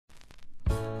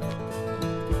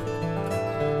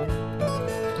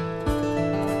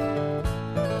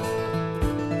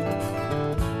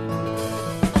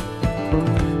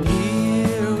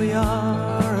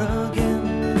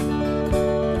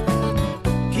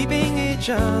each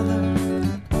other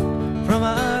from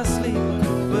our sleep,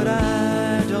 but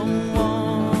I don't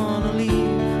wanna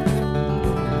leave.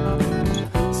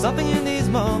 Something in these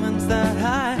moments that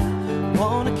I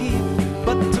wanna keep,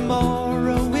 but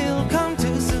tomorrow will come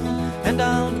too soon, and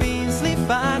I'll be asleep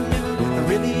by noon. I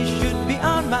really should be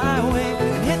on my way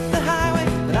and hit the highway,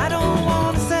 but I don't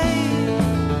wanna say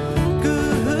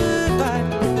goodbye.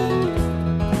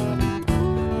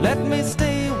 Let me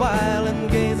stay a while and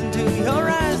gaze into your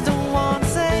eyes. Don't wanna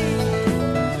say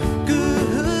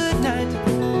goodnight,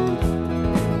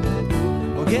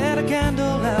 or get a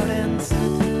candle out and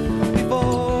sit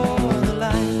before the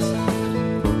light.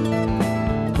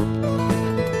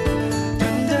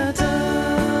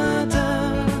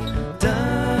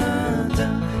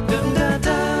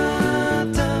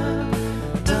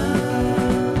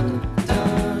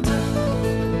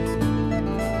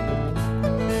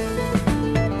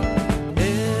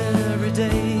 Every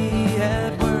day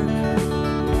at work,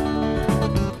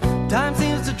 time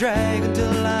seems to drag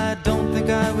until I don't think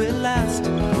I will last.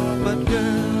 But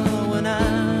girl, when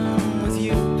I'm with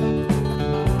you,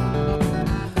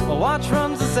 my watch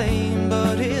runs the same,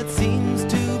 but it seems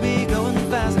to be going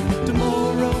fast.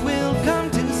 Tomorrow will come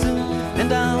too soon,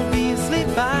 and I'll be asleep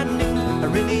by noon. I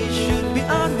really should be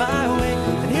on my way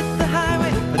and hit the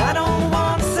highway, but I don't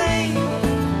want to say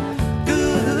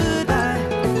goodbye.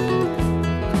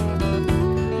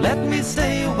 Let me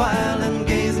stay a while and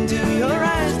gaze into your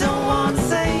eyes. Don't want to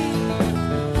say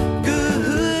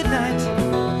goodnight,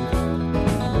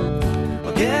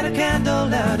 or get a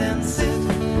candle out and sit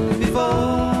before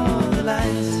the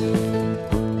light.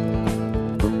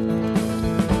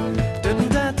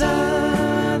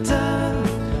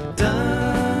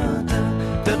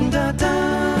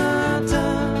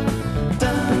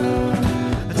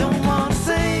 I don't want to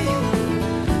say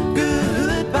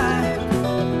goodbye.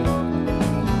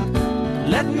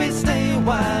 Let me stay a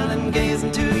while and gaze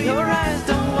into your